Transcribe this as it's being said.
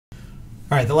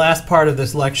All right, the last part of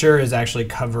this lecture is actually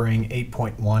covering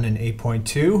 8.1 and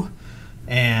 8.2.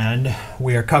 And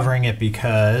we are covering it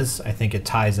because I think it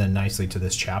ties in nicely to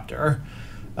this chapter.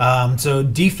 So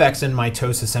defects in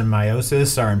mitosis and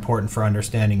meiosis are important for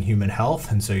understanding human health.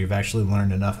 And so you've actually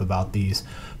learned enough about these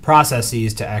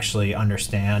processes to actually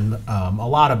understand a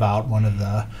lot about one of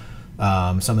the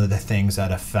some of the things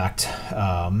that affect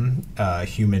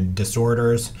human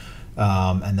disorders,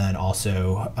 and then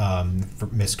also for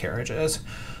miscarriages.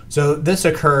 So this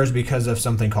occurs because of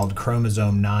something called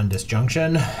chromosome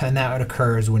nondisjunction, and that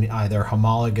occurs when either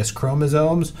homologous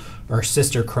chromosomes or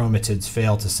sister chromatids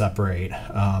fail to separate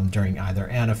during either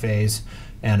anaphase,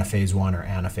 Anaphase I, or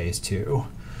Anaphase II.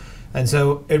 And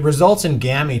so it results in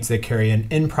gametes that carry an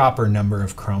improper number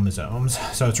of chromosomes.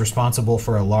 So it's responsible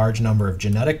for a large number of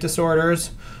genetic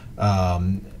disorders,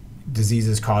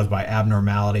 diseases caused by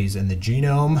abnormalities in the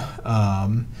genome,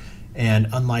 and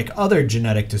unlike other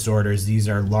genetic disorders, these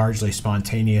are largely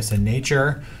spontaneous in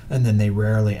nature, and then they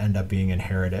rarely end up being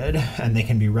inherited, and they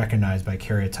can be recognized by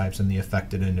karyotypes in the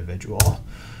affected individual.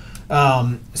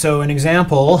 So an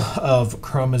example of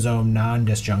chromosome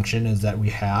nondisjunction is that we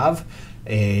have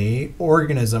an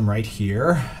organism right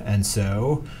here, and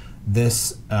so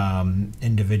this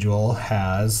individual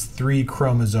has 3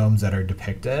 chromosomes that are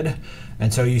depicted.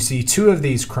 And so you see 2 of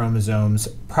these chromosomes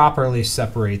properly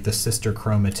separate the sister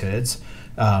chromatids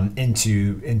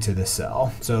into the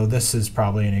cell. So this is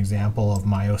probably an example of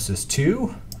meiosis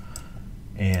II.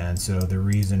 And so the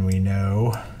reason we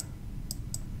know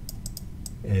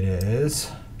it is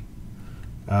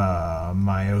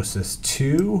meiosis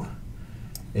II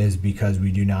is because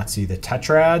we do not see the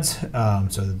tetrads.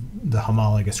 So the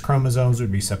homologous chromosomes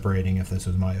would be separating if this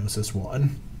was meiosis I.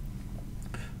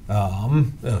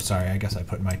 Oh, sorry, I guess I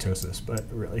put mitosis, but it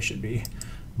really should be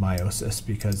meiosis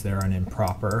because they're an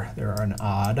improper, there are an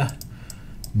odd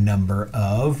number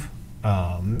of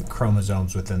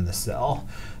chromosomes within the cell.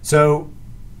 So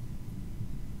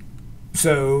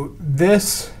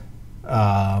this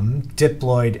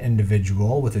diploid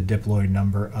individual with a diploid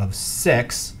number of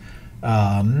 6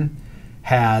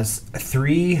 has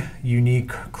 3 unique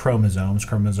chromosomes,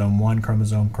 chromosome 1,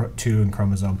 chromosome 2, and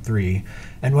chromosome 3.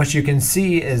 And what you can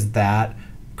see is that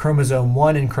chromosome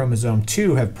 1 and chromosome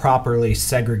 2 have properly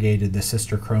segregated the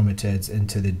sister chromatids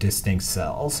into the distinct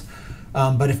cells.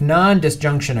 But if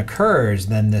non-disjunction occurs,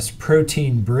 then this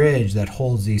protein bridge that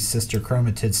holds these sister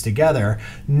chromatids together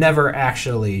never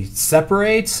actually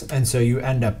separates, and so you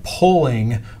end up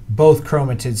pulling both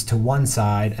chromatids to one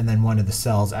side, and then one of the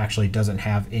cells actually doesn't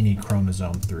have any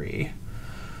chromosome 3.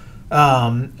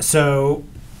 So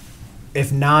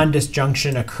if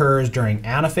non-disjunction occurs during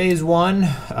Anaphase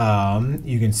I,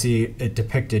 you can see it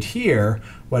depicted here.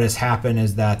 What has happened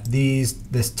is that this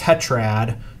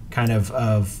tetrad kind of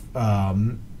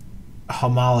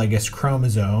homologous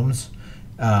chromosomes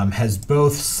has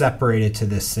both separated to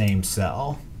the same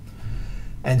cell.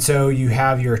 And so you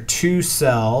have your 2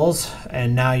 cells,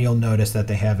 and now you'll notice that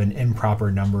they have an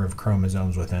improper number of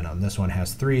chromosomes within them. This one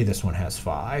has 3, this one has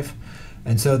 5.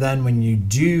 And so then when you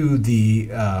do the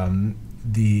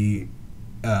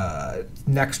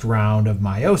next round of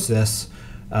meiosis,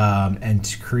 and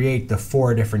to create the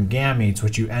 4 different gametes,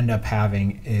 what you end up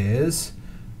having is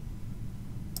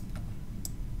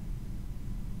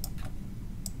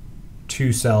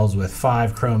 2 cells with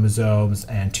 5 chromosomes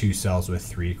and 2 cells with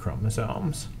 3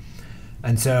 chromosomes.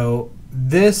 And so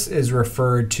this is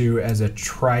referred to as a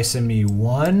trisomy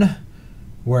 1,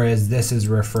 whereas this is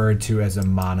referred to as a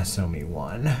monosomy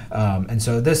 1. And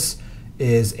so this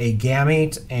is a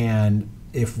gamete, and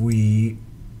if we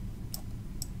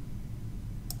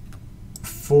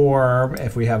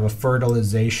have a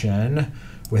fertilization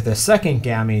with a second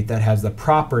gamete that has the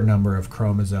proper number of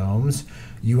chromosomes,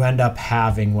 you end up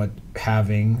having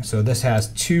so this has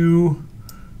 2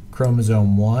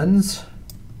 chromosome 1s.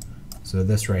 So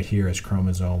this right here is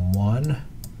chromosome 1.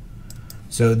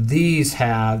 So these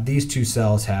 2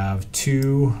 cells have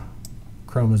 2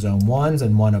 chromosome 1s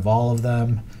and 1 of all of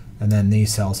them, and then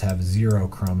these cells have 0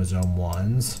 chromosome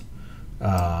 1s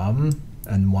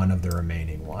and 1 of the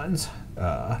remaining ones.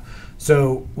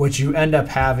 So what you end up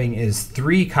having is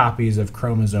 3 copies of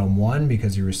chromosome 1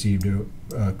 because you received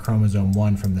a chromosome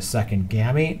 1 from the second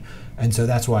gamete, and so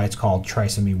that's why it's called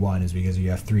trisomy 1, is because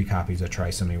you have 3 copies of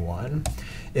trisomy 1.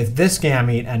 If this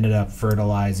gamete ended up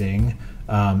fertilizing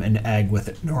an egg with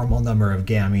a normal number of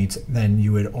gametes, then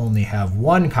you would only have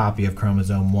 1 copy of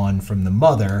chromosome 1 from the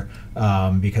mother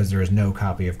because there is no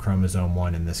copy of chromosome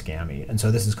 1 in this gamete. And so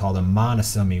this is called a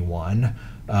monosomy 1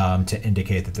 to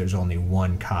indicate that there's only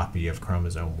 1 copy of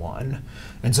chromosome 1.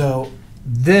 And so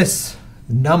this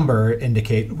number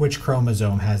indicate which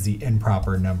chromosome has the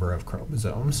improper number of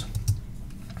chromosomes.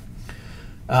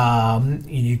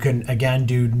 You can again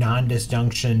do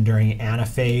non-disjunction during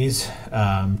Anaphase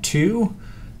II.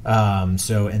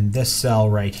 So in this cell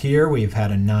right here, we've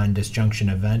had a non-disjunction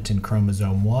event in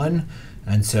chromosome 1,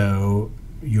 and so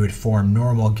you would form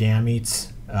normal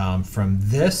gametes from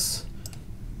this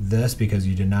because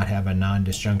you did not have a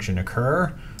non-disjunction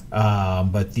occur.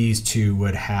 But these two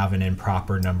would have an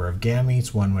improper number of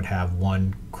gametes. One would have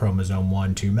one chromosome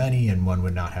 1 too many, and one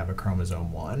would not have a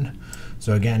chromosome 1.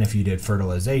 So again, if you did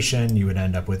fertilization, you would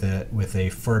end up with a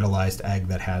fertilized egg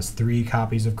that has 3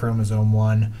 copies of chromosome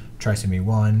 1, trisomy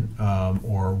 1,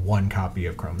 or 1 copy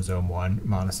of chromosome 1,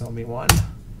 monosomy 1.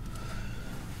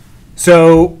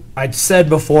 So I'd said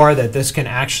before that this can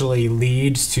actually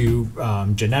lead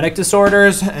to genetic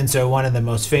disorders, and so one of the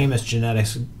most famous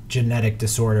genetic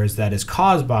disorders that is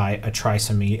caused by a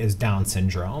trisomy is Down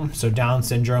syndrome. So Down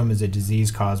syndrome is a disease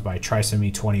caused by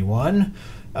trisomy 21.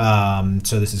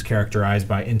 So this is characterized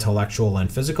by intellectual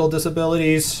and physical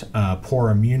disabilities, poor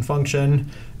immune function,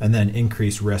 and then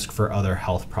increased risk for other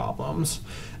health problems.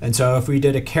 And so if we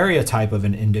did a karyotype of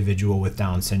an individual with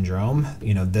Down syndrome,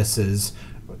 this is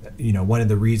one of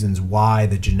the reasons why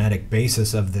the genetic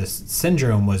basis of this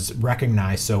syndrome was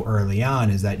recognized so early on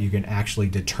is that you can actually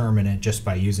determine it just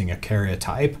by using a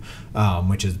karyotype,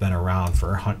 which has been around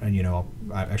for,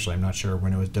 actually I'm not sure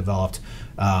when it was developed,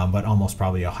 but almost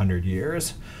probably 100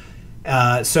 years.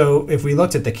 So if we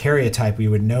looked at the karyotype, we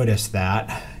would notice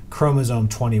that chromosome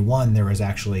 21, there was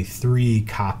actually 3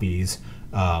 copies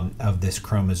of this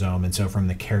chromosome, and so from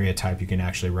the karyotype you can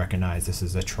actually recognize this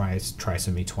is a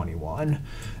trisomy 21.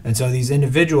 And so these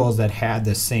individuals that had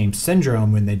this same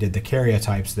syndrome, when they did the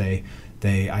karyotypes,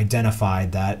 they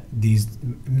identified that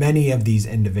many of these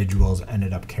individuals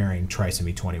ended up carrying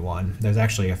trisomy 21. There's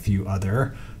actually a few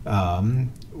other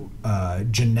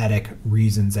genetic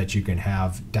reasons that you can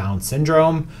have Down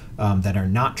syndrome that are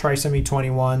not trisomy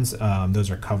 21s. Those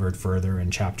are covered further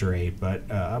in chapter 8,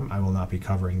 but I will not be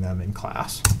covering them in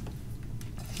class.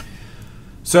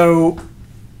 So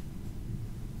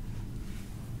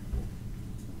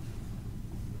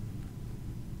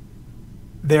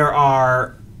there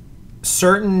are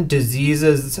certain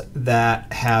diseases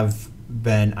that have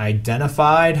been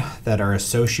identified that are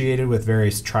associated with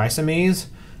various trisomies.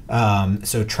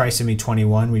 So trisomy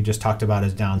 21 we just talked about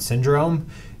as Down syndrome.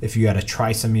 If you had a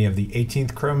trisomy of the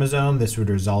 18th chromosome, this would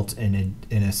result in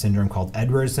a syndrome called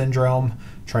Edwards syndrome.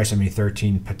 Trisomy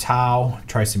 13 fetal,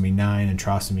 trisomy 9, and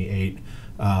trisomy 8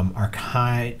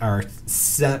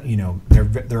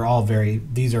 they're all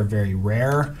these are very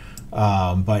rare,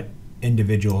 but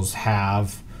individuals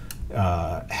have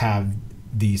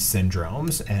these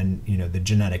syndromes, and the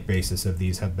genetic basis of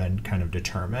these have been kind of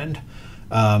determined.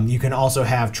 You can also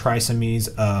have trisomies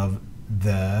of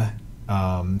the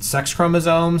sex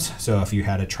chromosomes. So if you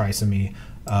had a trisomy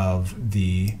of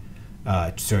the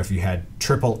so if you had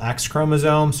triple X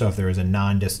chromosome, so if there was a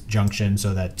non-disjunction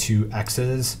so that 2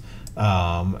 X's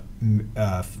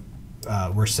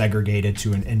were segregated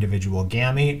to an individual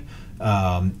gamete,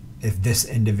 if this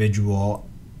individual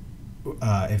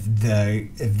if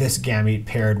this gamete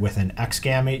paired with an X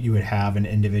gamete, you would have an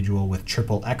individual with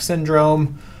triple X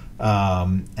syndrome.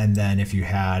 And then if you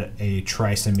had a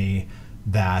trisomy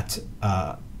that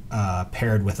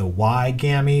paired with a Y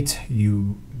gamete,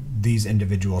 these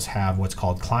individuals have what's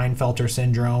called Klinefelter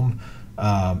syndrome.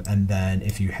 And then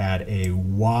if you had a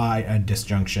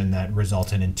disjunction that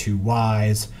resulted in 2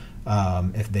 Ys,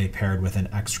 if they paired with an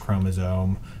X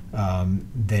chromosome,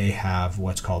 they have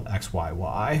what's called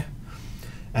XYY.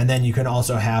 And then you can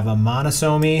also have a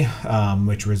monosomy,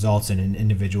 which results in an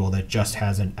individual that just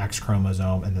has an X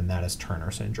chromosome, and then that is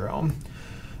Turner syndrome.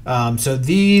 So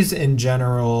these, in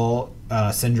general,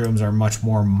 syndromes are much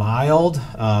more mild,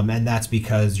 and that's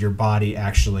because your body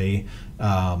actually,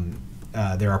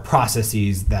 there are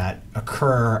processes that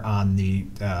occur on the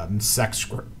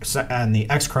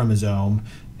X chromosome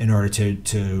in order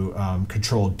to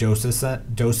control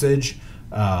dosage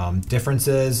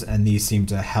differences, and these seem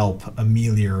to help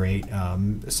ameliorate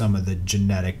some of the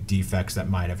genetic defects that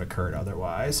might have occurred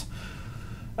otherwise.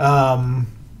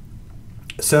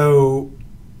 So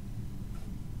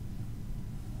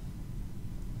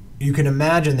you can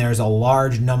imagine there's a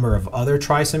large number of other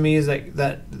trisomies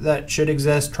that should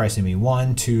exist. Trisomy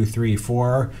 1, 2, 3,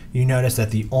 4. You notice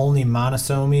that the only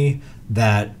monosomy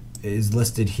that is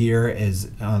listed here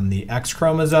is on the X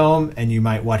chromosome, and you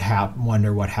might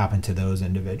wonder what happened to those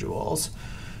individuals.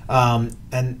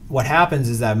 And what happens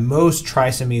is that most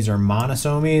trisomies or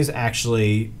monosomies,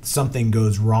 actually something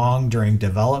goes wrong during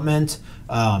development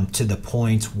to the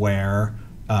point where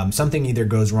something either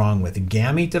goes wrong with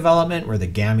gamete development, where the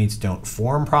gametes don't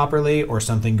form properly, or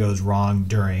something goes wrong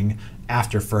during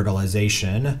after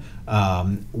fertilization,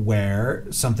 where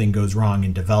something goes wrong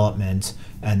in development,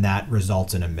 and that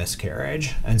results in a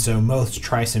miscarriage. And so most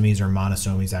trisomies or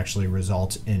monosomies actually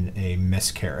result in a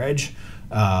miscarriage,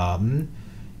 and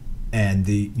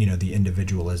the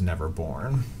individual is never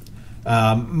born.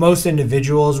 Most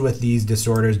individuals with these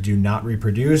disorders do not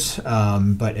reproduce,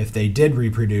 but if they did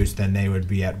reproduce, then they would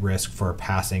be at risk for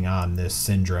passing on this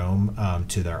syndrome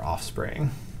to their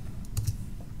offspring.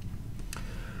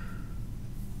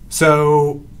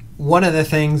 So one of the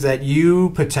things that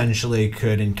you potentially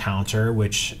could encounter,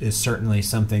 which is certainly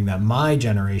something that my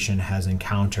generation has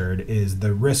encountered, is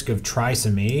the risk of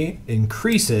trisomy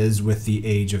increases with the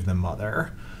age of the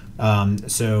mother.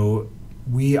 So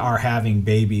we are having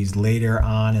babies later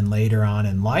on in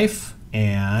life,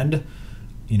 and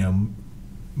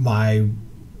my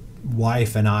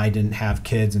wife and I didn't have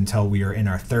kids until we were in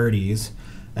our 30s.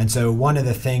 And so one of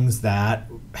the things that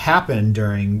happened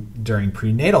during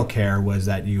prenatal care was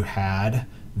that you had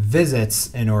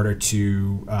visits in order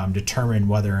to determine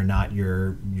whether or not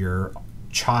your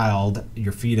child,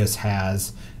 your fetus,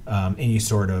 has any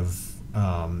sort of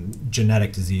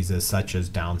genetic diseases such as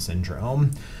Down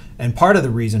syndrome. And part of the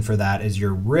reason for that is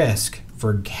your risk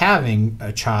for having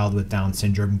a child with Down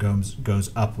syndrome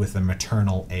goes up with the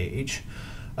maternal age.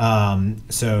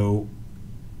 So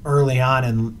early on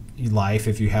in life,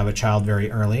 if you have a child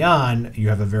very early on, you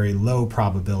have a very low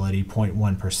probability,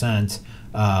 0.1%.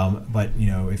 But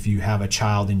if you have a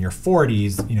child in your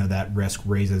 40s, that risk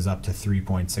raises up to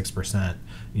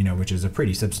 3.6%, which is a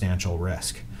pretty substantial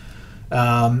risk.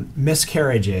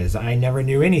 Miscarriages. I never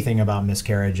knew anything about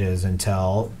miscarriages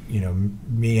until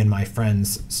me and my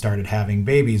friends started having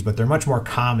babies, but they're much more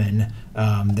common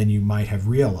than you might have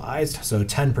realized. So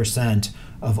 10%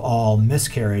 of all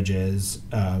miscarriages,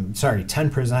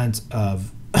 10%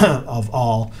 of of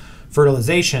all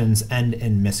fertilizations end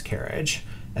in miscarriage,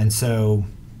 and so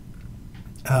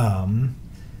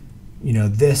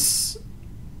this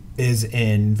is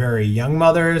in very young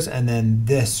mothers, and then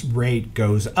this rate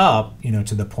goes up,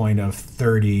 to the point of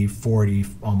 30, 40,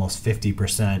 almost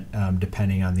 50%,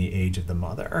 depending on the age of the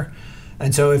mother.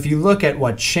 And so if you look at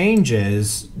what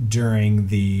changes during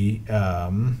the,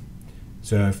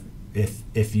 so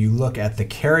if you look at the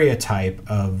karyotype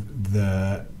of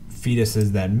the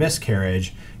fetuses that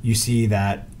miscarriage, you see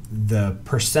that the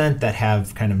percent that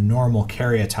have kind of normal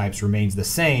karyotypes remains the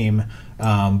same,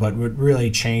 but what really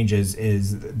changes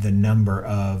is the number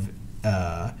of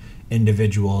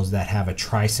individuals that have a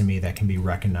trisomy that can be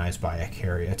recognized by a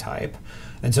karyotype.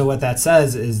 And so what that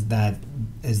says is that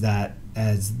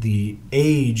as the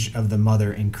age of the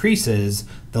mother increases,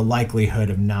 the likelihood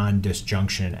of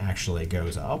non-disjunction actually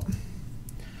goes up.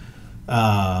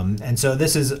 And so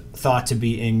this is thought to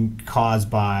be caused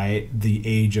by the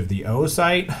age of the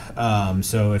oocyte.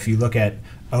 So if you look at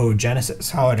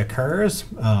oogenesis, how it occurs,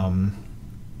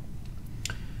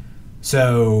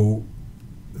 so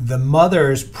the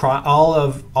mother's all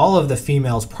of the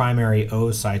female's primary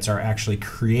oocytes are actually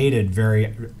created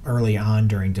very early on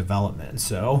during development.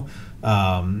 So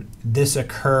this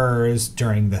occurs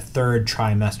during the 3rd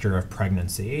trimester of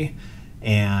pregnancy,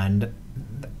 and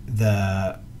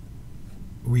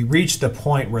we reach the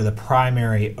point where the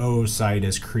primary oocyte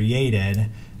is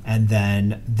created, and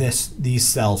then these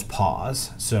cells pause.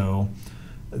 So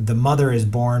the mother is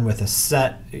born with a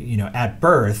set, at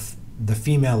birth, the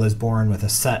female is born with a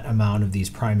set amount of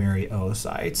these primary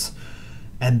oocytes.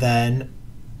 And then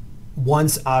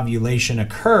once ovulation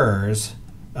occurs,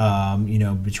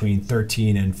 between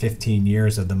 13 and 15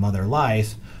 years of the mother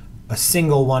life, a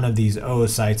single one of these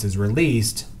oocytes is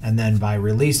released, and then by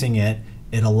releasing it,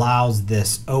 it allows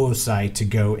this oocyte to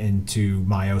go into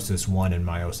meiosis I and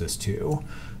meiosis II.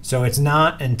 So it's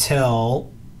not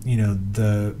until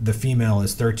the female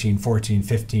is 13, 14,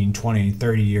 15, 20,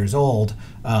 30 years old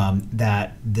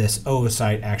that this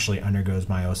oocyte actually undergoes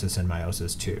meiosis and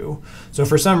meiosis II. So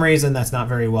for some reason that's not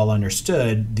very well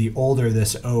understood. The older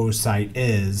this oocyte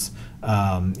is,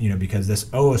 because this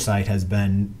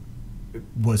oocyte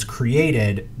was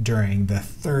created during the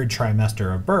 3rd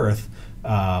trimester of birth,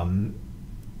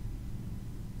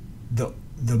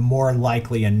 the more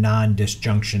likely a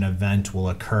non-disjunction event will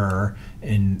occur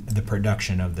in the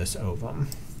production of this ovum.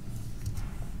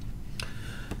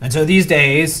 And so these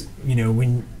days,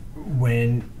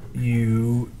 when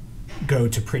you go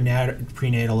to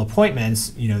prenatal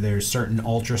appointments, there's certain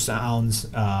ultrasounds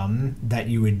that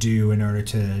you would do in order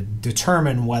to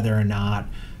determine whether or not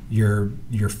your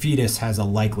fetus has a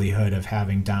likelihood of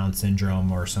having Down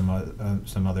syndrome or some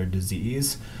other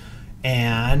disease.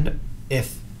 And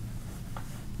if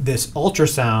this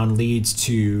ultrasound leads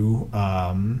to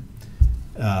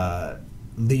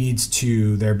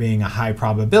there being a high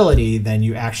probability, then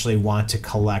you actually want to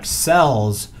collect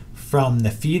cells from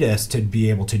the fetus to be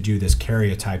able to do this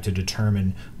karyotype to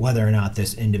determine whether or not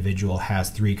this individual has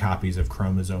 3 copies of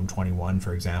chromosome 21,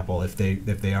 for example, if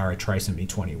they are a trisomy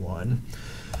 21.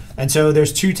 And so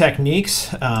there's 2 techniques.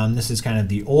 This is kind of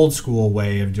the old school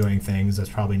way of doing things that's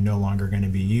probably no longer going to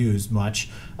be used much.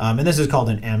 And this is called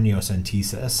an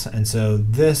amniocentesis. And so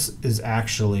this is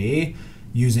actually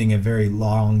using a very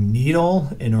long needle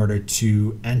in order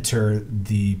to enter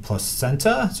the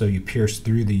placenta. So you pierce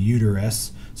through the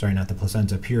uterus, sorry, not the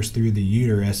placenta, pierce through the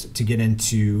uterus to get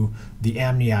into the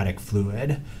amniotic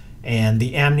fluid. And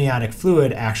the amniotic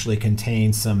fluid actually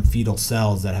contains some fetal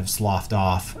cells that have sloughed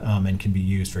off and can be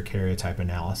used for karyotype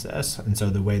analysis. And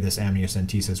so the way this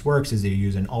amniocentesis works is you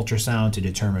use an ultrasound to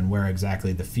determine where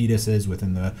exactly the fetus is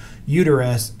within the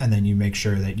uterus, and then you make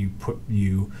sure that you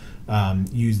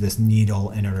use this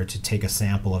needle in order to take a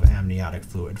sample of amniotic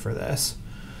fluid for this.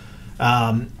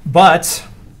 But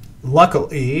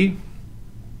luckily,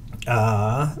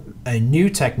 a new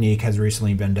technique has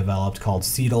recently been developed called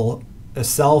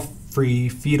cell-free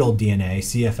fetal DNA,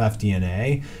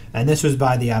 cffDNA, and this was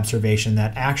by the observation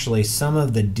that actually some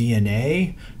of the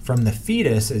DNA from the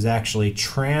fetus is actually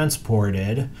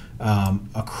transported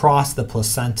across the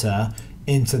placenta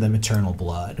into the maternal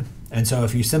blood. And so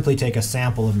if you simply take a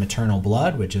sample of maternal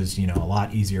blood, which is a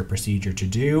lot easier procedure to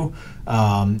do,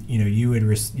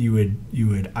 you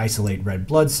would isolate red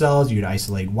blood cells, you'd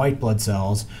isolate white blood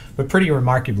cells, but pretty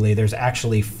remarkably, there's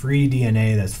actually free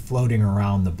DNA that's floating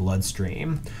around the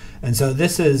bloodstream. And so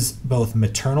this is both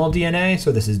maternal DNA,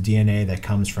 so this is DNA that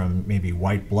comes from maybe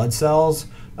white blood cells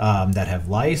that have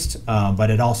lysed, but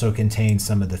it also contains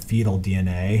some of the fetal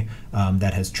DNA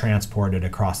that has transported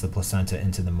across the placenta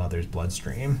into the mother's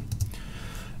bloodstream.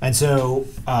 And so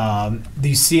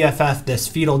these this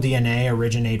fetal DNA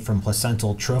originate from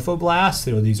placental trophoblasts.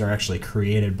 So these are actually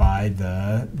created by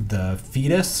the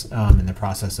fetus in the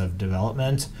process of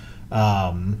development.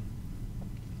 And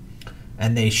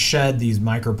they shed these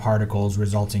microparticles,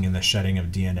 resulting in the shedding of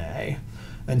DNA.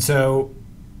 And so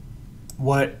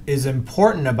what is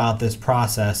important about this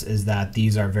process is that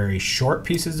these are very short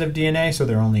pieces of DNA, so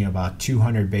they're only about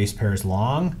 200 base pairs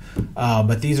long,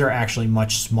 but these are actually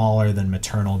much smaller than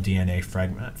maternal DNA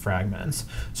fragments.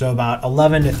 So about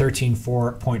 11 to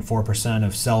 13.4%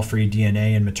 of cell-free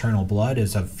DNA in maternal blood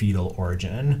is of fetal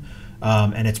origin,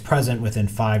 and it's present within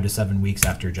 5 to 7 weeks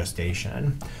after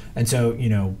gestation. And so,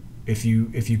 if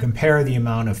you compare the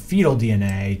amount of fetal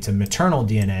DNA to maternal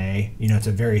DNA, it's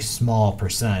a very small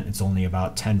percent. It's only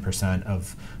about 10%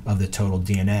 of the total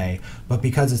DNA. But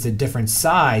because it's a different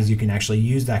size, you can actually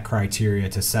use that criteria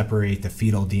to separate the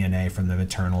fetal DNA from the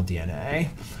maternal DNA.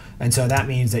 And so that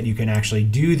means that you can actually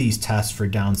do these tests for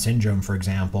Down syndrome, for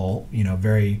example,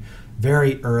 very,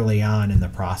 very early on in the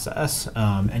process.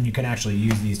 And you can actually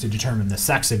use these to determine the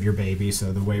sex of your baby.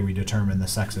 So the way we determined the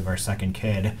sex of our second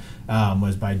kid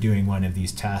was by doing one of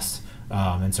these tests.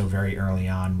 And so very early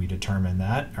on, we determined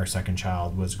that our second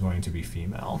child was going to be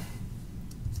female.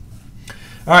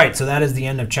 All right, so that is the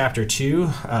end of chapter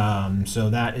 2. So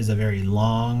that is a very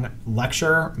long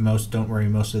lecture. Don't worry,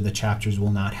 most of the chapters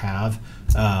will not have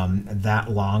that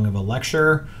long of a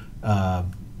lecture.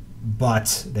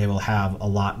 But they will have a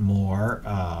lot more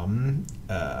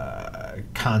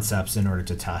concepts in order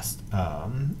to test.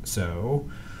 So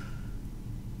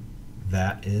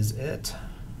that is it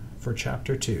for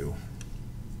chapter 2.